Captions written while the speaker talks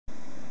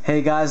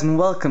Hey guys, and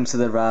welcome to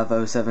the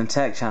Rav07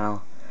 Tech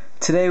channel.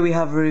 Today we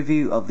have a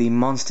review of the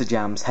Monster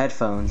Jamz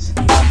headphones.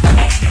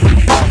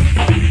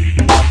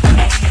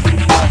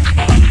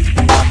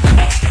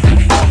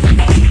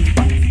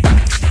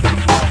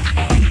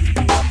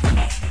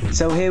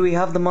 So here we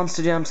have the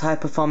Monster Jamz high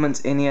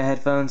performance in-ear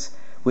headphones,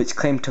 which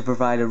claim to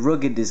provide a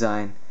rugged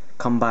design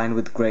combined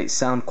with great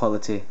sound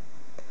quality.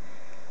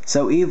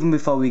 So even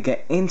before we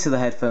get into the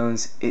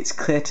headphones, it's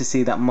clear to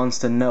see that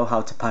Monster know how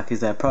to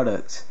package their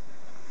products.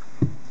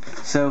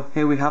 So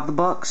here we have the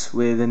box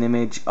with an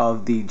image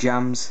of the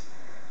Jamz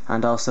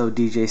and also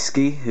DJ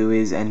Ski, who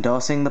is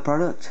endorsing the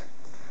product.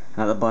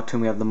 And at the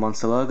bottom we have the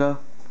Monster logo.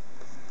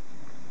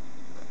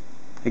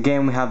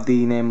 Again we have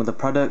the name of the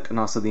product and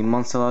also the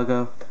Monster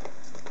logo.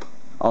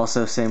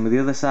 Also same with the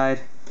other side.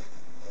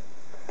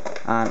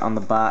 And on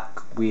the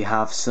back we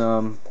have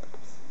some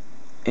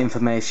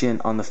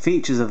information on the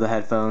features of the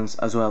headphones,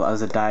 as well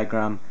as a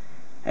diagram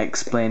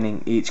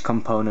explaining each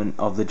component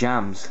of the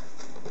Jamz.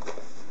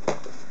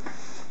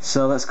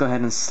 So let's go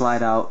ahead and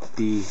slide out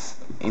the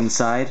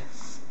inside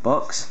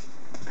box.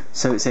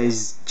 So it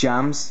says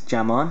Jamz,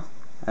 jam on,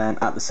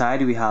 and at the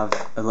side we have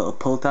a little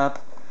pull tab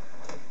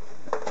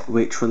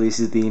which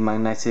releases the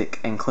magnetic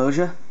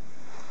enclosure,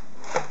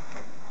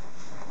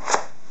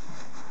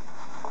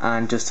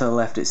 and just to the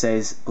left it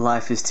says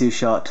life is too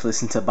short to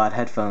listen to bad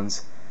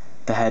headphones,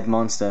 the head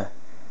Monster,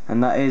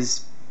 and that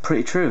is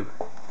pretty true.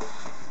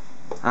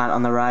 And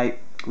on the right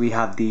we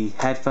have the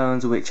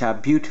headphones, which are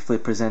beautifully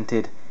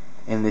presented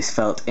in this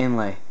felt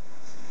inlay.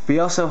 We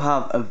also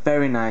have a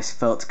very nice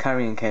felt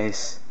carrying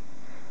case.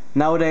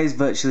 Nowadays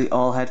virtually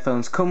all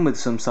headphones come with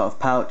some sort of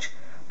pouch,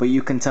 but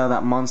you can tell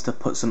that Monster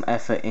put some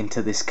effort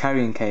into this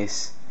carrying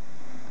case.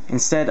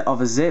 Instead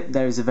of a zip,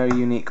 there is a very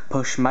unique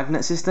push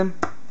magnet system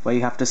where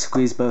you have to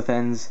squeeze both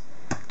ends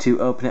to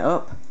open it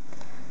up,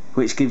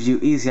 which gives you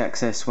easy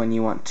access when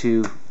you want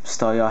to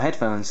store your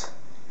headphones.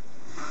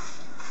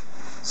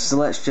 So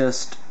let's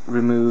just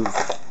remove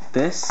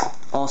this.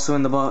 Also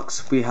in the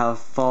box we have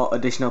 4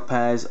 additional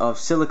pairs of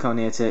silicone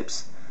ear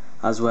tips,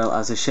 as well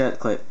as a shirt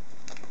clip.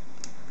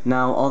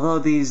 Now although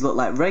these look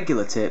like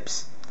regular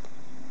tips,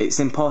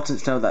 it's important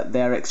to know that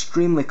they are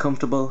extremely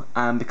comfortable,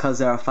 and because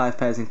there are 5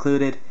 pairs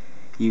included,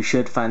 you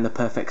should find the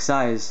perfect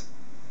size.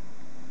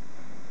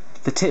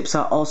 The tips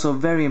are also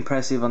very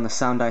impressive on the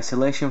sound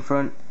isolation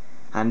front,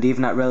 and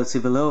even at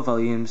relatively low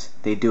volumes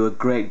they do a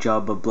great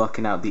job of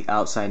blocking out the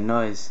outside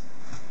noise.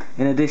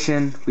 In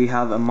addition, we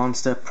have a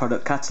Monster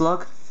product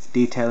catalogue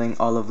detailing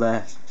all of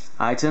their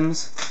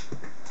items,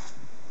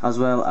 as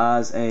well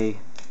as a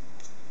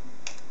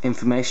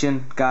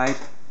information guide,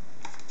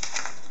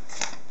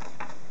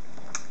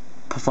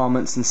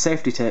 performance and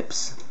safety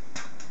tips,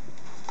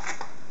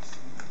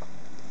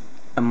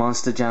 a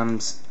Monster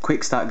Jamz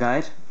quick start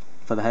guide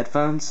for the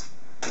headphones,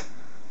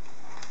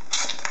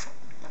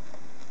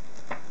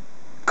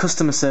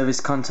 customer service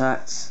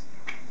contacts,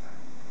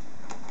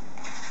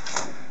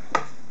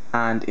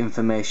 and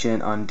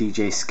information on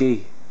DJ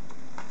Ski.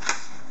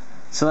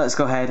 So let's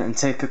go ahead and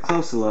take a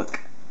closer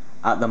look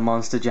at the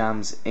Monster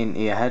Jamz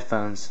in-ear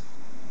headphones.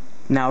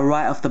 Now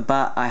right off the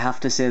bat I have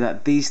to say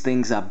that these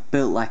things are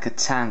built like a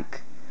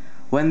tank.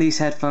 When these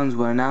headphones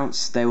were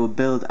announced, they were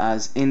billed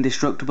as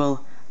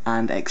indestructible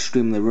and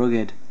extremely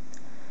rugged.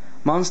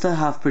 Monster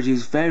have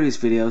produced various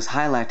videos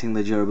highlighting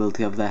the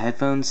durability of their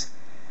headphones,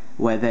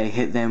 where they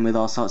hit them with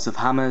all sorts of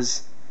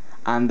hammers,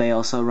 and they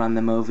also ran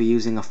them over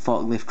using a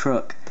forklift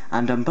truck,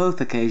 and on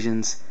both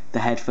occasions the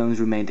headphones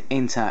remained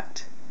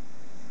intact.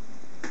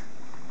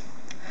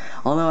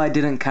 Although I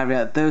didn't carry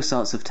out those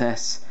sorts of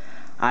tests,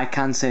 I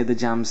can say the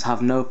Jamz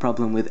have no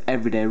problem with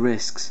everyday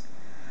risks.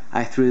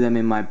 I threw them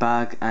in my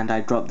bag and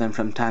I dropped them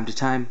from time to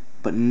time,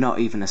 but not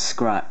even a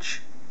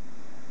scratch.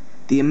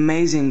 The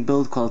amazing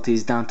build quality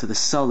is down to the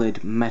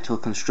solid metal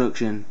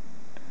construction.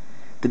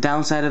 The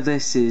downside of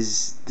this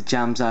is the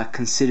Jamz are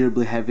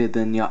considerably heavier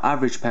than your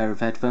average pair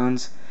of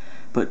headphones,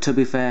 but to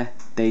be fair,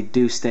 they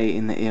do stay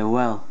in the ear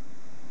well.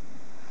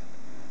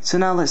 So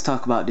now let's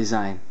talk about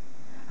design.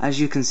 As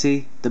you can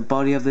see, the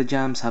body of the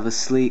Jamz have a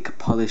sleek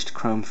polished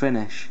chrome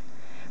finish,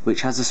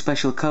 which has a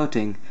special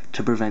coating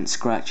to prevent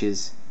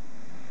scratches.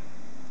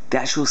 The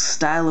actual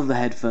style of the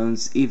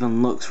headphones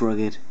even looks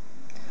rugged.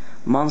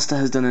 Monster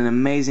has done an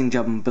amazing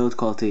job on build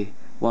quality,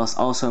 whilst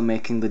also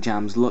making the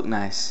Jamz look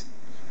nice.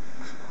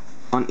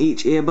 On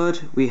each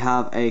earbud we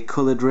have a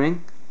coloured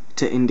ring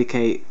to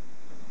indicate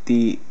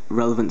the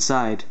relevant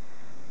side.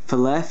 For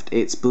left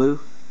it's blue,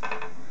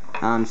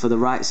 and for the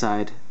right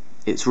side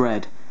it's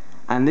red,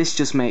 and this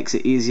just makes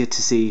it easier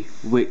to see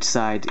which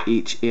side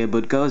each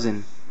earbud goes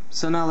in.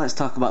 So now let's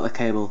talk about the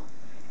cable.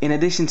 In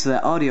addition to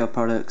their audio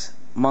products,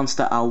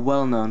 Monster are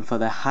well known for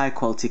their high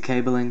quality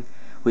cabling,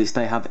 which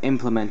they have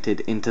implemented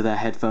into their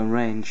headphone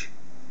range.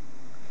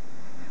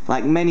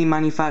 Like many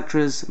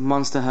manufacturers,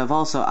 Monster have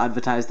also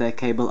advertised their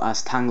cable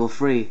as tangle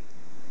free.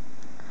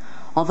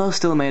 Although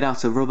still made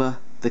out of rubber,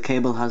 the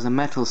cable has a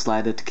metal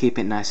slider to keep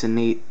it nice and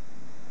neat.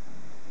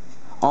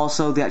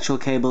 Also, the actual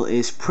cable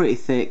is pretty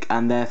thick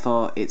and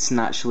therefore it's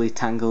naturally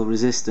tangle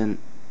resistant.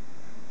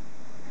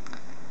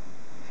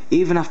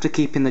 Even after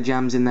keeping the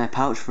Jamz in their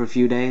pouch for a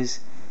few days,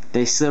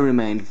 they still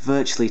remain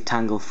virtually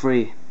tangle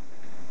free.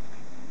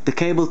 The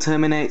cable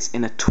terminates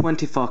in a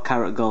 24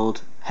 karat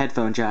gold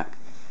headphone jack,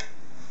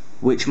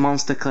 which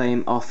Monster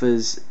claim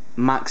offers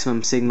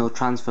maximum signal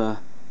transfer,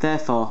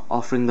 therefore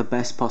offering the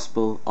best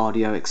possible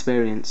audio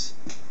experience.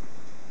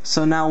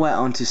 So now we're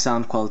on to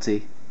sound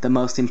quality, the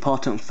most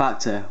important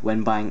factor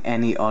when buying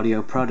any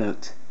audio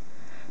product.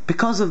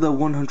 Because of the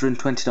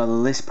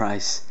 $120 list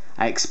price,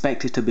 I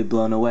expected to be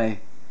blown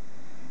away.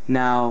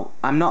 Now,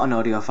 I'm not an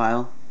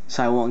audiophile,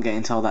 so I won't get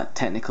into all that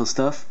technical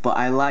stuff, but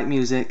I like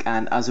music,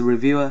 and as a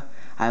reviewer,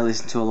 I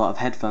listen to a lot of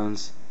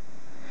headphones.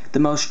 The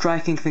most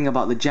striking thing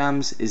about the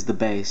Jamz is the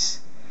bass.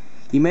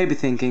 You may be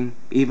thinking,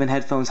 even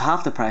headphones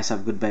half the price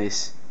have good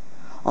bass.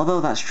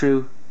 Although that's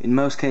true, in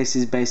most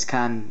cases bass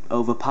can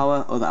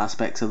overpower other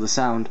aspects of the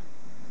sound.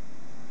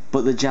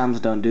 But the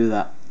Jamz don't do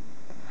that.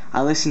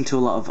 I listen to a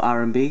lot of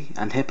R&B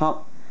and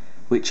hip-hop,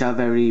 which are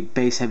very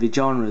bass-heavy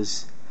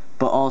genres,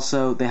 but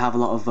also they have a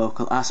lot of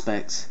vocal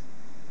aspects.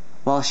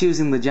 Whilst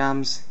using the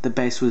Jamz, the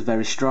bass was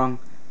very strong,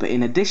 but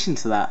in addition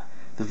to that,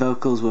 the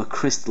vocals were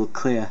crystal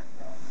clear.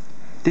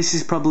 This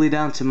is probably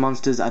down to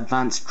Monster's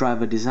advanced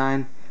driver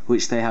design,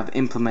 which they have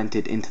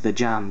implemented into the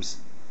Jamz.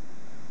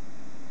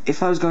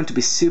 If I was going to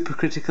be super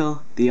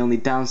critical, the only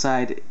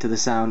downside to the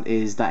sound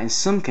is that in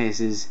some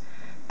cases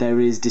there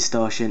is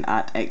distortion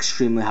at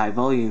extremely high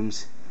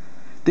volumes.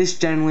 This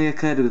generally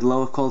occurred with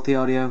lower quality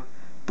audio,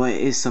 but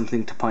it is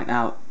something to point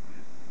out.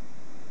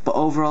 But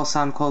overall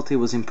sound quality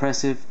was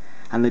impressive,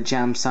 and the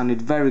Jamz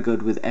sounded very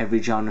good with every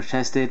genre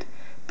tested,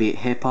 be it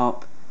hip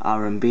hop,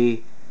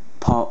 R&B,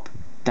 pop,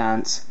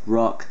 dance,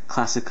 rock,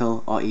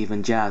 classical, or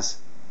even jazz.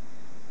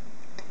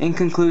 In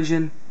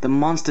conclusion, the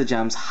Monster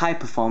Jamz high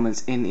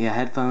performance in-ear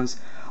headphones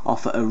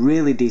offer a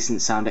really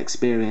decent sound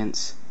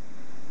experience.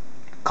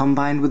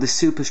 Combined with a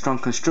super strong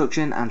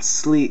construction and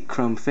sleek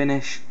chrome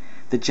finish,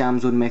 the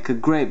Jamz would make a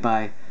great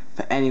buy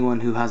for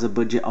anyone who has a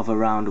budget of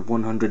around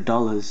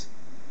 $100.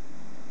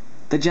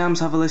 The Jamz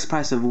have a list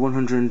price of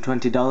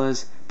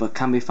 $120, but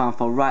can be found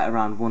for right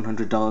around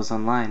 $100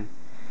 online.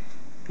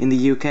 In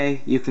the UK,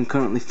 you can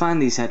currently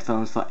find these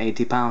headphones for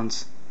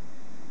 £80.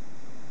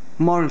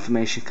 More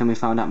information can be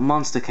found at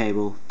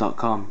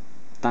monstercable.com.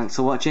 Thanks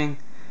for watching.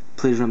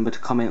 Please remember to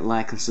comment,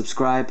 like and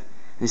subscribe,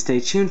 and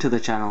stay tuned to the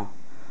channel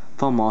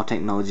for more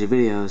technology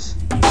videos.